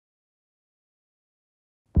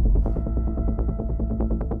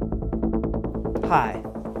Hi,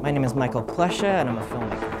 my name is Michael Plesha and I'm a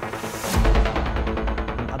filmmaker.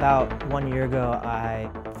 About 1 year ago, I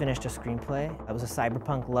finished a screenplay. It was a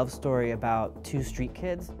cyberpunk love story about two street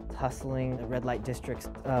kids hustling the red light districts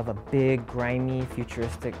of a big, grimy,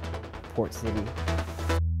 futuristic port city.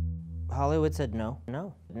 Hollywood said no,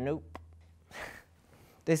 nope.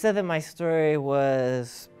 They said that my story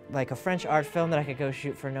was like a French art film that I could go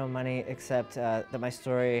shoot for no money, except that my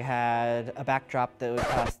story had a backdrop that would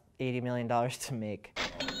cost $80 million to make.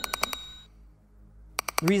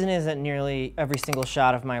 The reason is that nearly every single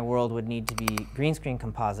shot of my world would need to be green screen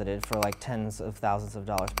composited for like tens of thousands of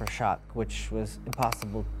dollars per shot, which was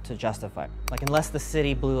impossible to justify. Like, unless the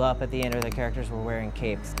city blew up at the end or the characters were wearing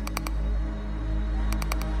capes.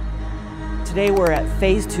 Today we're at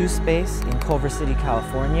Phase 2 space in Culver City,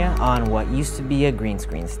 California, on what used to be a green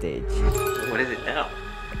screen stage. What is it now?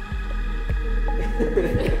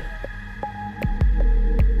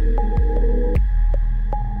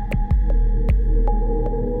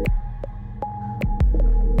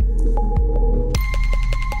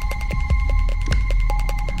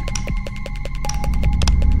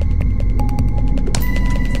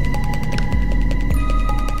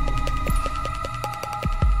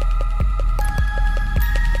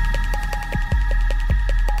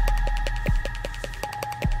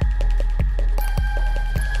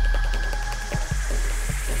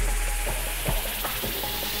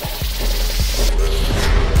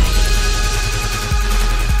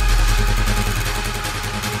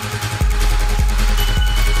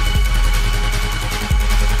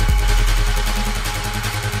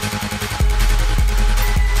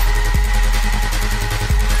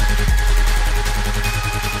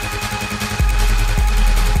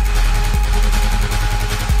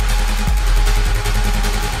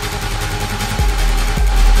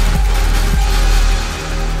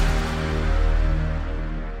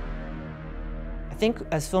 I think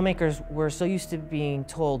as filmmakers, we're so used to being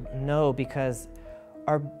told no because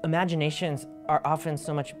our imaginations are often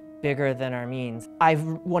so much bigger than our means. I've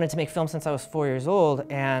wanted to make film since I was 4 years old,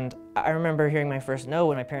 and I remember hearing my first no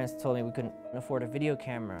when my parents told me we couldn't afford a video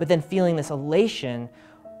camera. But then feeling this elation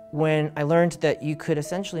when I learned that you could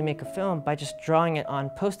essentially make a film by just drawing it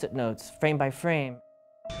on Post-it notes, frame by frame.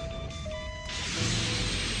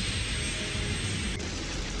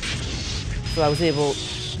 So I was able,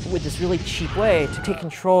 with this really cheap way, to take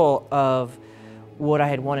control of what I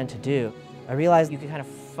had wanted to do. I realized you could kind of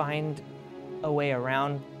find a way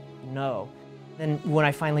around no. Then when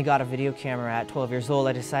I finally got a video camera at 12 years old,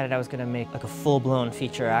 I decided I was going to make like a full-blown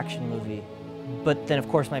feature action movie. But then of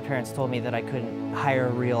course my parents told me that I couldn't hire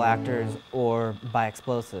real actors or buy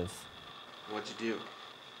explosives. What'd you do?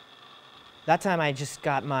 That time I just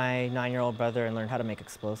got my 9-year-old brother and learned how to make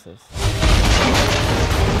explosives.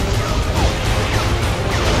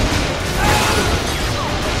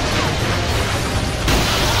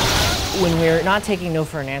 When we're not taking no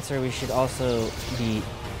for an answer, we should also be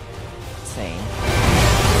sane.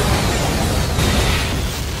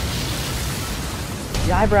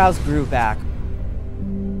 The eyebrows grew back.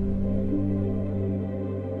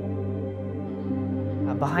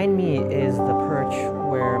 Behind me is the perch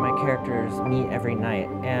where my characters meet every night.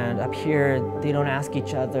 And up here, they don't ask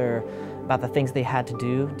each other about the things they had to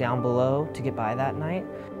do down below to get by that night.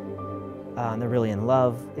 They're really in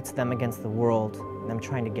love. It's them against the world, them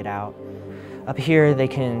trying to get out. Up here, they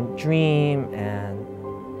can dream and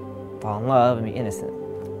fall in love and be innocent.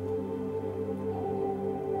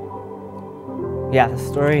 Yeah, the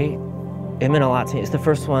story, it meant a lot to me. It's the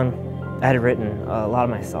first one I had written a lot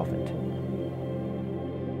of myself into.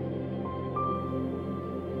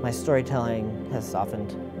 My storytelling has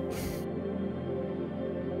softened.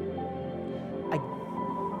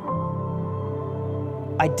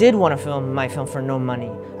 I did want to film my film for no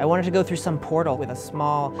money. I wanted to go through some portal with a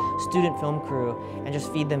small student film crew and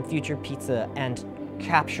just feed them future pizza and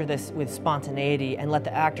capture this with spontaneity and let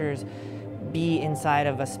the actors be inside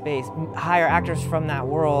of a space. Hire actors from that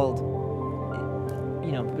world,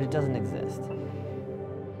 you know, but it doesn't exist.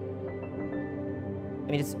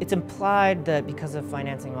 I mean, it's implied that because of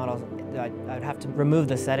financing models, I would have to remove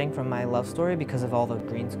the setting from my love story because of all the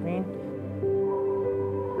green screen.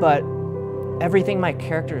 But everything my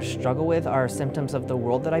characters struggle with are symptoms of the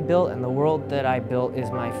world that I built, and the world that I built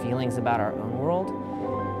is my feelings about our own world.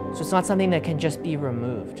 So it's not something that can just be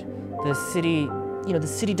removed. The city, you know, the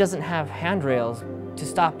city doesn't have handrails to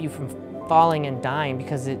stop you from falling and dying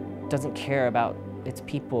because it doesn't care about its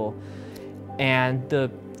people. And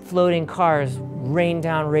the floating cars rain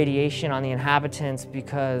down radiation on the inhabitants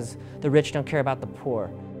because the rich don't care about the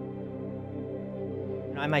poor.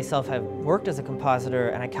 I myself have worked as a compositor,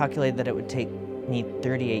 and I calculated that it would take need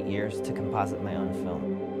 38 years to composite my own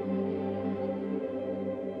film.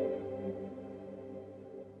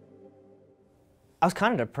 I was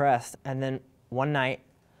kind of depressed, and then one night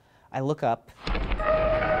I look up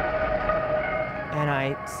and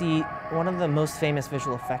I see one of the most famous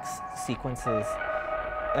visual effects sequences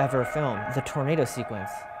ever filmed, the tornado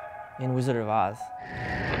sequence in Wizard of Oz.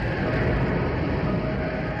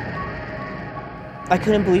 I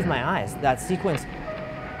couldn't believe my eyes. That sequence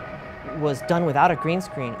was done without a green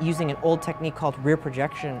screen, using an old technique called rear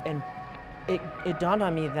projection. And it dawned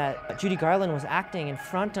on me that Judy Garland was acting in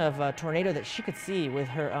front of a tornado that she could see with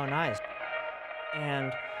her own eyes.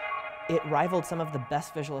 And it rivaled some of the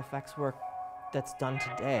best visual effects work that's done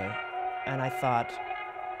today. And I thought,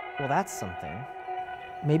 well, that's something.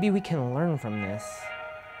 Maybe we can learn from this.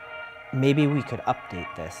 Maybe we could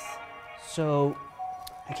update this. So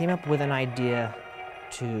I came up with an idea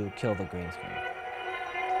to kill the green screen.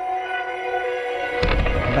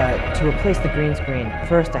 But to replace the green screen,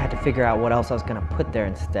 first I had to figure out what else I was going to put there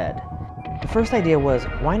instead. The first idea was,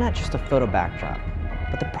 why not just a photo backdrop?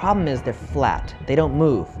 But the problem is they're flat. They don't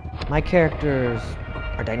move. My characters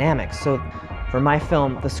are dynamic, so for my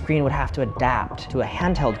film, the screen would have to adapt to a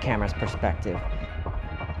handheld camera's perspective.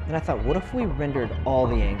 And I thought, what if we rendered all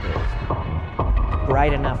the angles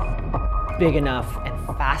bright enough, big enough,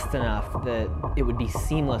 and fast enough that it would be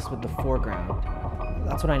seamless with the foreground?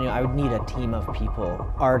 That's what I knew. I would need a team of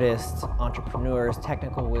people, artists, entrepreneurs,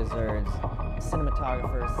 technical wizards,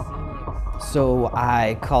 cinematographers, scenics. So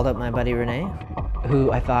I called up my buddy Rene,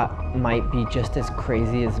 who I thought might be just as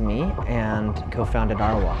crazy as me, and co-founded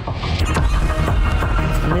ARwall.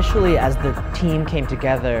 Initially, as the team came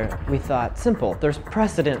together, we thought, simple, there's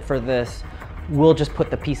precedent for this, we'll just put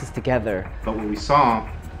the pieces together. But what we saw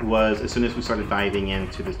was, as soon as we started diving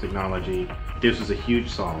into this technology, this was a huge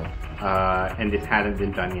solve, and it hadn't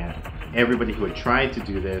been done yet. Everybody who had tried to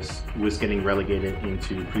do this was getting relegated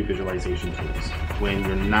into pre-visualization tools. When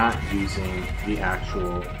you're not using the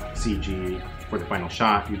actual CG for the final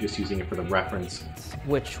shot, you're just using it for the reference.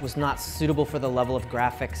 Which was not suitable for the level of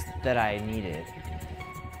graphics that I needed.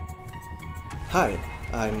 Hi,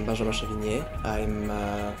 I'm Benjamin Chavignier. I'm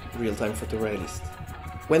a real-time photorealist.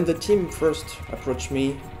 When the team first approached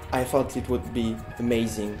me, I thought it would be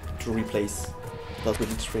amazing to replace that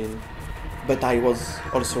green screen. But I was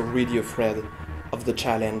also really afraid of the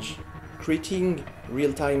challenge. Creating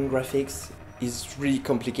real-time graphics is really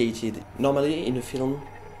complicated. Normally in a film,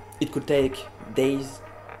 it could take days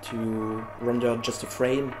to render just a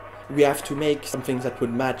frame. We have to make something that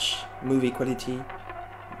would match movie quality,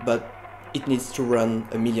 but it needs to run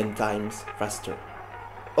 1,000,000 times faster.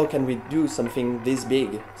 How can we do something this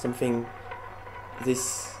big, something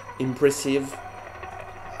this impressive?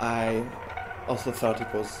 I also thought it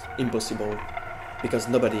was impossible because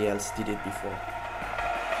nobody else did it before.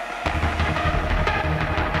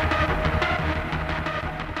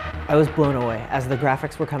 I was blown away as the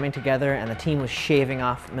graphics were coming together and the team was shaving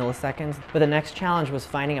off milliseconds. But the next challenge was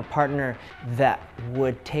finding a partner that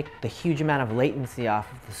would take the huge amount of latency off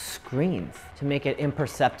of the screens to make it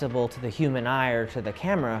imperceptible to the human eye or to the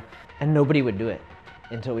camera, and nobody would do it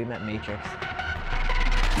until we met Matrix.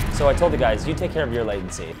 So I told the guys, you take care of your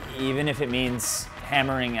latency. Even if it means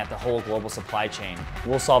hammering at the whole global supply chain,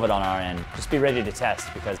 we'll solve it on our end. Just be ready to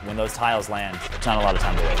test, because when those tiles land, there's not a lot of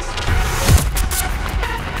time to waste.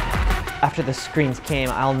 After the screens came,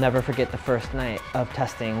 I'll never forget the first night of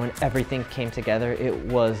testing. When everything came together, it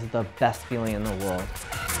was the best feeling in the world.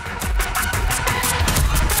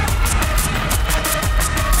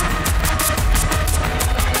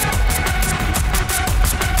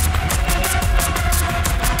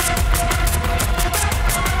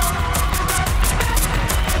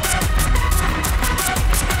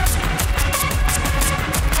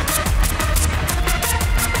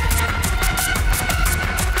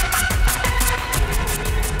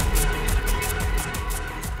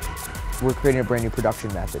 We're creating a brand new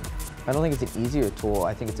production method. I don't think it's an easier tool,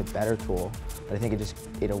 I think it's a better tool, but I think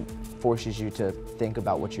it forces you to think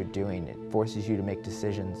about what you're doing. It forces you to make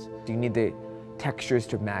decisions. You need the textures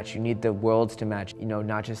to match, you need the worlds to match,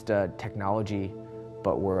 not just a technology,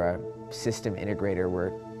 but we're a system integrator.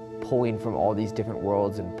 We're pulling from all these different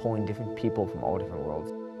worlds and pulling different people from all different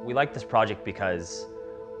worlds. We like this project because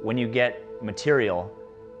when you get material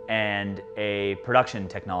and a production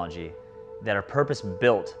technology that are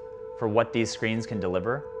purpose-built for what these screens can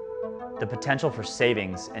deliver, the potential for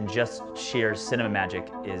savings and just sheer cinema magic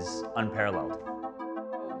is unparalleled.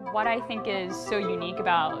 What I think is so unique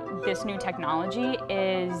about this new technology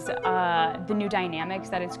is the new dynamics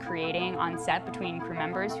that it's creating on set between crew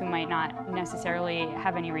members who might not necessarily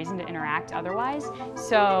have any reason to interact otherwise.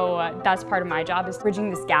 So that's part of my job, is bridging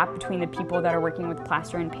this gap between the people that are working with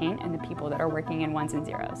plaster and paint and the people that are working in ones and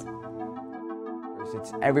zeros.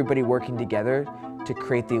 It's everybody working together to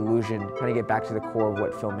create the illusion, trying to get back to the core of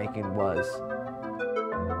what filmmaking was.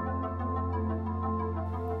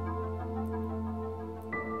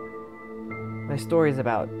 My story is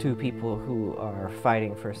about two people who are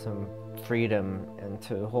fighting for some freedom and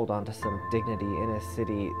to hold on to some dignity in a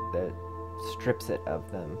city that strips it of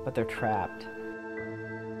them, but they're trapped.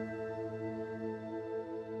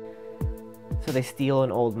 So they steal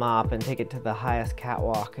an old mop and take it to the highest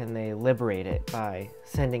catwalk, and they liberate it by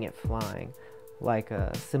sending it flying, like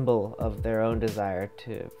a symbol of their own desire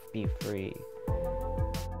to be free.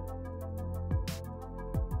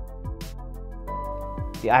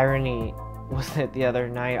 The irony was that the other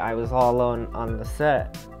night I was all alone on the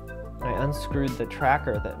set. I unscrewed the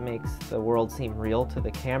tracker that makes the world seem real to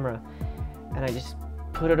the camera, and I just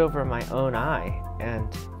put it over my own eye and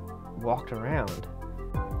walked around.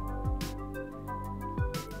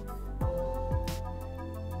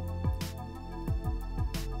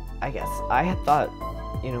 I guess I had thought,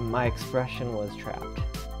 my expression was trapped.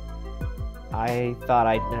 I thought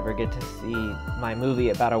I'd never get to see my movie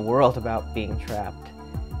about a world about being trapped.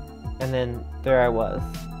 And then there I was,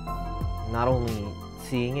 not only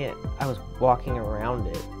seeing it, I was walking around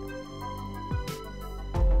it.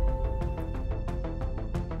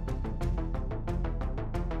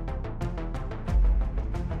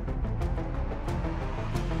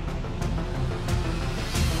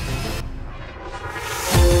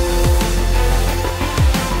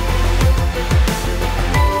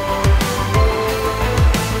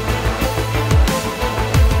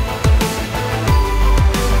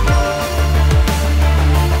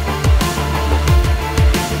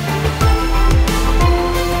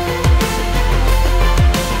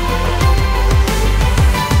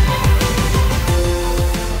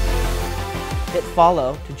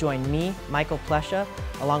 Follow to join me, Michael Plesha,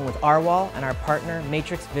 along with ARwall and our partner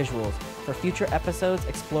Matrix Visuals for future episodes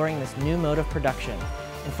exploring this new mode of production,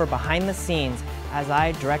 and for behind the scenes as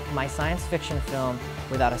I direct my science fiction film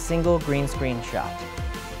without a single green screen shot.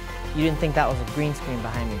 You didn't think that was a green screen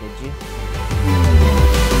behind me, did you?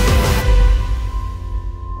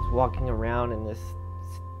 I was walking around in this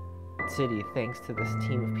city thanks to this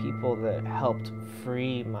team of people that helped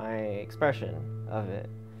free my expression of it.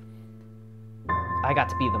 I got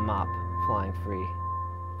to be the mop flying free,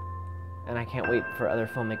 and I can't wait for other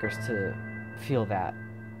filmmakers to feel that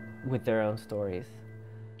with their own stories.